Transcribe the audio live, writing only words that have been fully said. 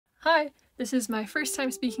Hi, this is my first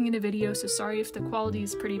time speaking in a video, so sorry if the quality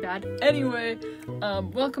is pretty bad. Anyway,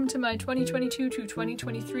 welcome to my 2022 to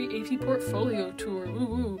 2023 AP Portfolio Tour.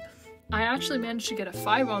 Woo-woo. I actually managed to get a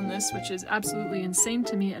 5 on this, which is absolutely insane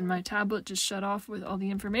to me, and my tablet just shut off with all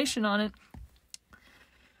the information on it.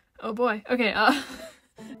 Oh boy. Okay,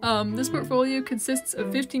 this portfolio consists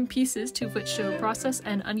of 15 pieces, 2 of which show process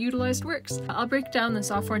and unutilized works. I'll break down the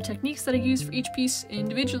software and techniques that I use for each piece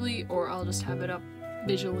individually, or I'll just have it up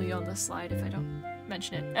visually on the slide if I don't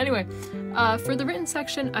mention it. Anyway, for the written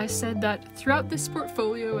section, I said that throughout this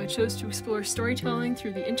portfolio I chose to explore storytelling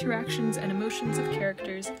through the interactions and emotions of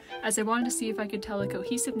characters, as I wanted to see if I could tell a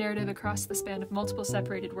cohesive narrative across the span of multiple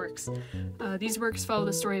separated works. These works follow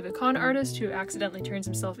the story of a con artist who accidentally turns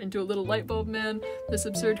himself into a little light bulb man, this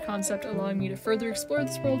absurd concept allowing me to further explore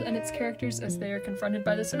this world and its characters as they are confronted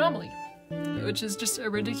by this anomaly. Which is just a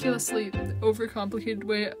ridiculously overcomplicated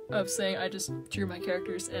way of saying I just drew my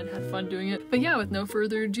characters and had fun doing it. But yeah, with no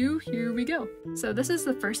further ado, here we go. So this is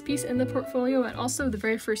the first piece in the portfolio and also the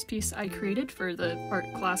very first piece I created for the art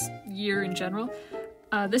class year in general.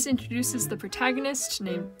 This introduces the protagonist,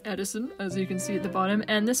 named Edison, as you can see at the bottom,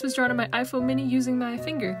 and this was drawn on my iPhone mini using my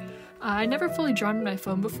finger. I'd never fully drawn on my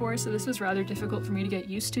phone before, so this was rather difficult for me to get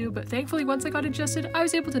used to, but thankfully once I got adjusted, I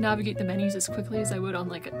was able to navigate the menus as quickly as I would on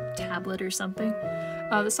like a tablet or something.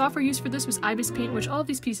 The software used for this was IBIS Paint, which all of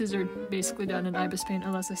these pieces are basically done in IBIS Paint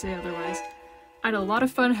unless I say otherwise. I had a lot of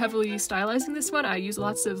fun heavily stylizing this one. I used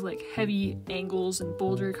lots of like heavy angles and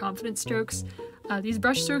bolder confident strokes. These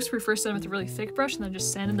brush strokes were first done with a really thick brush and then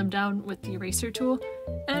just sanded them down with the eraser tool,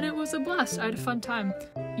 and it was a blast. I had a fun time.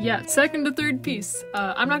 Yeah, second to third piece.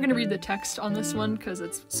 I'm not going to read the text on this one because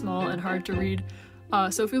it's small and hard to read,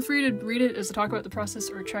 so feel free to read it as I talk about the process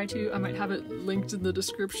or try to. I might have it linked in the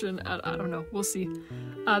description. I don't know, we'll see.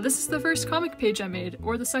 This is the first comic page I made,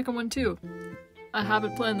 or the second one too. I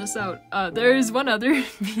haven't planned this out. There is one other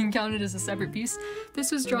being counted as a separate piece.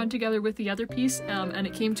 This was drawn together with the other piece, and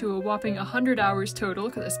it came to a whopping 100 hours total,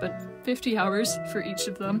 because I spent 50 hours for each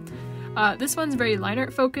of them. This one's very line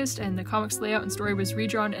art focused, and the comic's layout and story was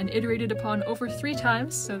redrawn and iterated upon over 3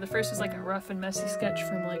 times. So the first was like a rough and messy sketch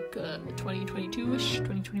from like 2022-ish,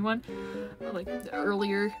 2021, like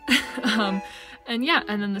earlier. And yeah,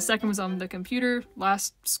 and then the second was on the computer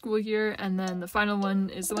last school year, and then the final one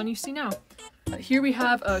is the one you see now. Here we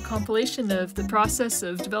have a compilation of the process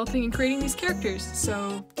of developing and creating these characters.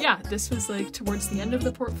 So yeah, this was like towards the end of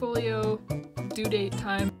the portfolio, due date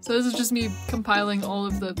time. So this is just me compiling all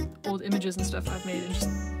of the old images and stuff I've made and just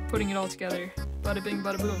putting it all together. Bada bing,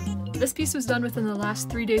 bada boom. This piece was done within the last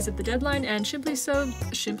 3 days of the deadline and simply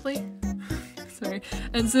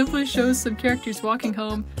shows some characters walking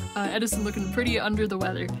home, Edison looking pretty under the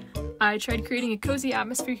weather. I tried creating a cozy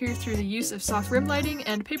atmosphere here through the use of soft rim lighting,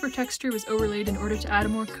 and paper texture was overlaid in order to add a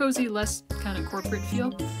more cozy, less kind of corporate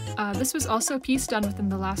feel. This was also a piece done within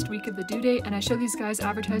the last week of the due date, and I showed these guys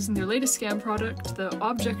advertising their latest scam product, the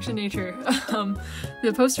Objectionator.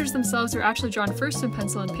 The posters themselves were actually drawn first in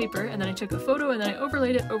pencil and paper, and then I took a photo and then I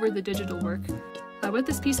overlaid it over the digital work. With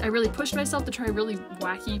this piece, I really pushed myself to try a really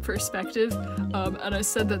wacky perspective, and I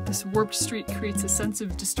said that this warped street creates a sense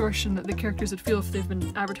of distortion that the characters would feel if they've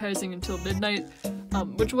been advertising until midnight,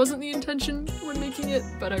 which wasn't the intention when making it,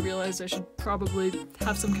 but I realized I should probably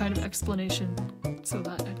have some kind of explanation so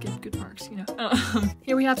that I'd get good marks, you know.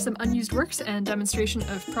 Here we have some unused works and demonstration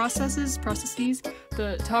of processes.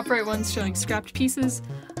 The top right one's showing scrapped pieces.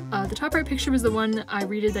 The top right picture was the one I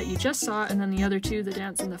redid that you just saw, and then the other two, the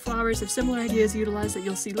dance and the flowers, have similar ideas utilized that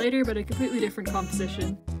you'll see later, but a completely different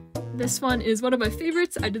composition. This one is one of my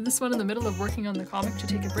favorites. I did this one in the middle of working on the comic to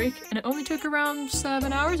take a break, and it only took around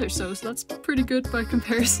 7 hours or so that's pretty good by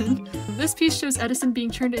comparison. This piece shows Edison being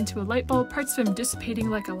turned into a light bulb, parts of him dissipating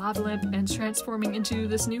like a lava lamp and transforming into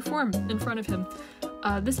this new form in front of him.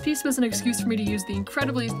 This piece was an excuse for me to use the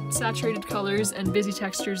incredibly saturated colors and busy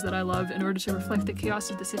textures that I love in order to reflect the chaos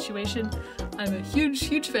of the situation. I'm a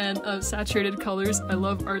huge fan of saturated colors. I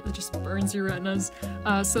love art that just burns your retinas.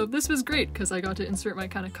 So this was great because I got to insert my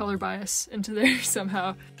kind of color bias into there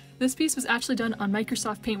somehow. This piece was actually done on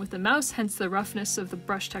Microsoft Paint with the mouse, hence the roughness of the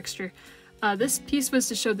brush texture. This piece was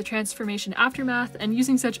to show the transformation aftermath, and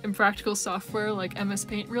using such impractical software like MS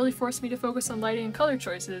Paint really forced me to focus on lighting and color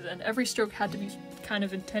choices, and every stroke had to be kind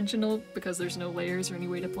of intentional because there's no layers or any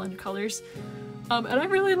way to blend colors. And I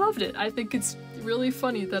really loved it. I think it's really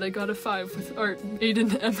funny that I got a 5 with art made in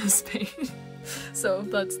MS Paint. So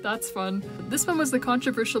that's fun. This one was the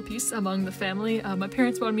controversial piece among the family. My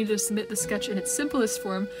parents wanted me to submit the sketch in its simplest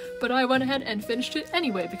form, but I went ahead and finished it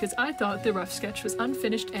anyway because I thought the rough sketch was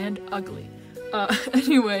unfinished and ugly.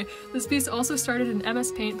 Anyway, this piece also started in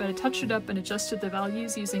MS Paint, but I touched it up and adjusted the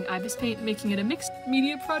values using IBIS Paint, making it a mixed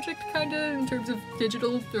media project, kinda, in terms of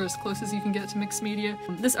digital, or as close as you can get to mixed media.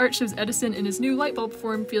 This art shows Edison in his new light bulb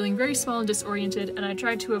form, feeling very small and disoriented, and I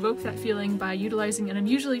tried to evoke that feeling by utilizing an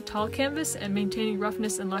unusually tall canvas and maintaining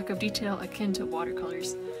roughness and lack of detail akin to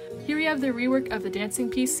watercolors. Here we have the rework of the dancing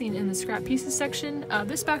piece seen in the scrap pieces section.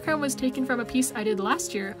 This background was taken from a piece I did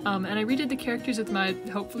last year, and I redid the characters with my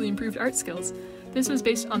hopefully improved art skills. This was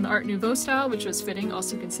based on the Art Nouveau style, which was fitting,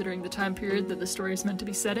 also considering the time period that the story is meant to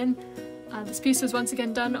be set in. This piece was once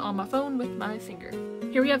again done on my phone with my finger.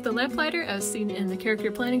 Here we have the lamplighter, as seen in the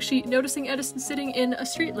character planning sheet, noticing Edison sitting in a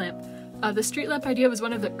street lamp. The street lamp idea was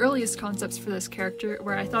one of the earliest concepts for this character,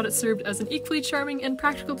 where I thought it served as an equally charming and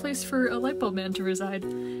practical place for a lightbulb man to reside.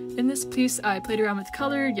 In this piece, I played around with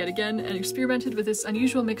color, yet again, and experimented with this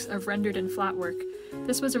unusual mix of rendered and flat work.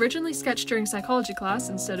 This was originally sketched during psychology class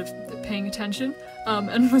instead of paying attention,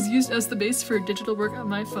 and was used as the base for digital work on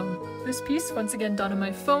my phone. This piece, once again done on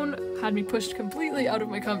my phone, had me pushed completely out of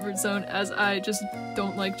my comfort zone, as I just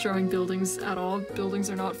don't like drawing buildings at all.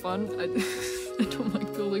 Buildings are not fun. I don't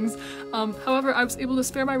like buildings. However, I was able to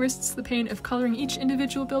spare my wrists the pain of coloring each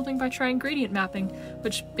individual building by trying gradient mapping,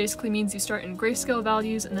 which basically means you start in grayscale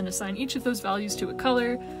values and then assign each of those values to a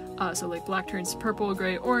color. So like black turns to purple,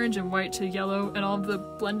 gray, orange, and white to yellow, and all of the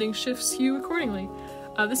blending shifts hue accordingly.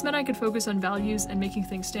 This meant I could focus on values and making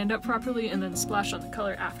things stand out properly and then splash on the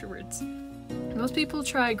color afterwards. Most people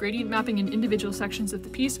try gradient mapping in individual sections of the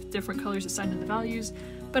piece with different colors assigned to the values,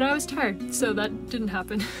 but I was tired, so that didn't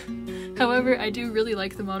happen. However, I do really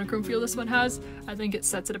like the monochrome feel this one has. I think it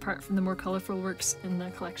sets it apart from the more colorful works in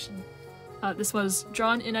the collection. This was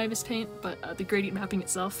drawn in IBIS Paint, but the gradient mapping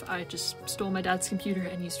itself, I just stole my dad's computer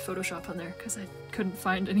and used Photoshop on there because I couldn't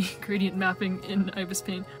find any gradient mapping in IBIS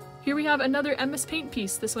Paint. Here we have another MS Paint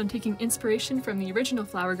piece, this one taking inspiration from the original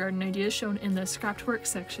flower garden idea shown in the scrapped work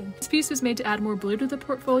section. This piece was made to add more blue to the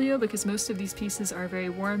portfolio because most of these pieces are very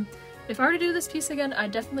warm. If I were to do this piece again,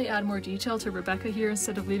 I'd definitely add more detail to Rebecca here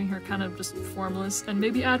instead of leaving her kind of just formless, and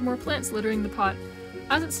maybe add more plants littering the pot.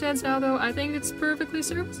 As it stands now though, I think it's perfectly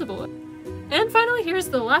serviceable. And finally, here's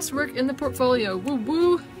the last work in the portfolio. Woo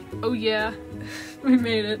woo! Oh yeah, we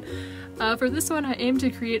made it. For this one, I aimed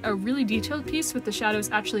to create a really detailed piece with the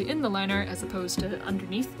shadows actually in the liner as opposed to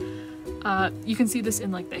underneath. You can see this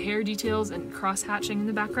in like the hair details and cross-hatching in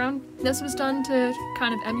the background. This was done to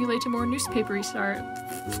kind of emulate a more newspapery This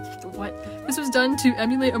was done to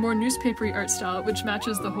emulate a more newspapery art style, which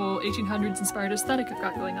matches the whole 1800s inspired aesthetic I've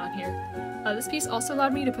got going on here. This piece also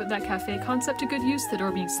allowed me to put that cafe concept to good use, the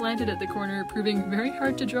door being slanted at the corner, proving very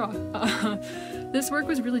hard to draw. This work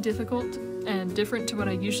was really difficult and different to what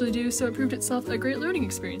I usually do, so it proved itself a great learning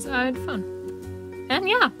experience. I had fun. And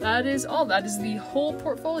yeah, that is all. That is the whole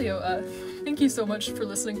portfolio. Thank you so much for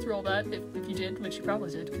listening through all that, if you did, which you probably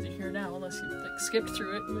did, because you're here now, unless you like skipped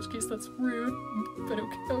through it, in which case that's rude, but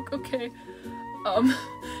okay.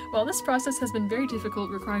 Well, this process has been very difficult,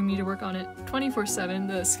 requiring me to work on it 24/7.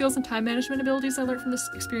 The skills and time management abilities I learned from this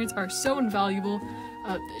experience are so invaluable.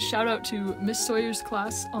 Shout out to Miss Sawyer's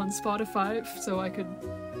class on Spotify, so I could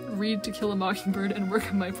read To Kill a Mockingbird and work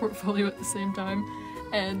on my portfolio at the same time.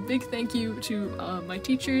 And big thank you to my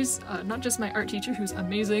teachers, not just my art teacher, who's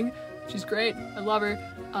amazing, she's great, I love her,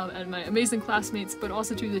 and my amazing classmates, but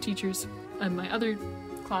also to the teachers and my other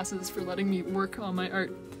classes for letting me work on my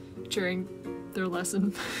art during their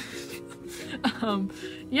lesson.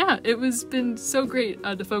 Yeah, it was been so great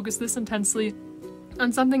to focus this intensely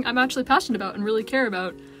on something I'm actually passionate about and really care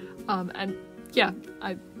about, and yeah,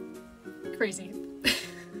 crazy.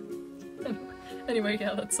 Anyway,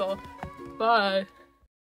 yeah, that's all. Bye!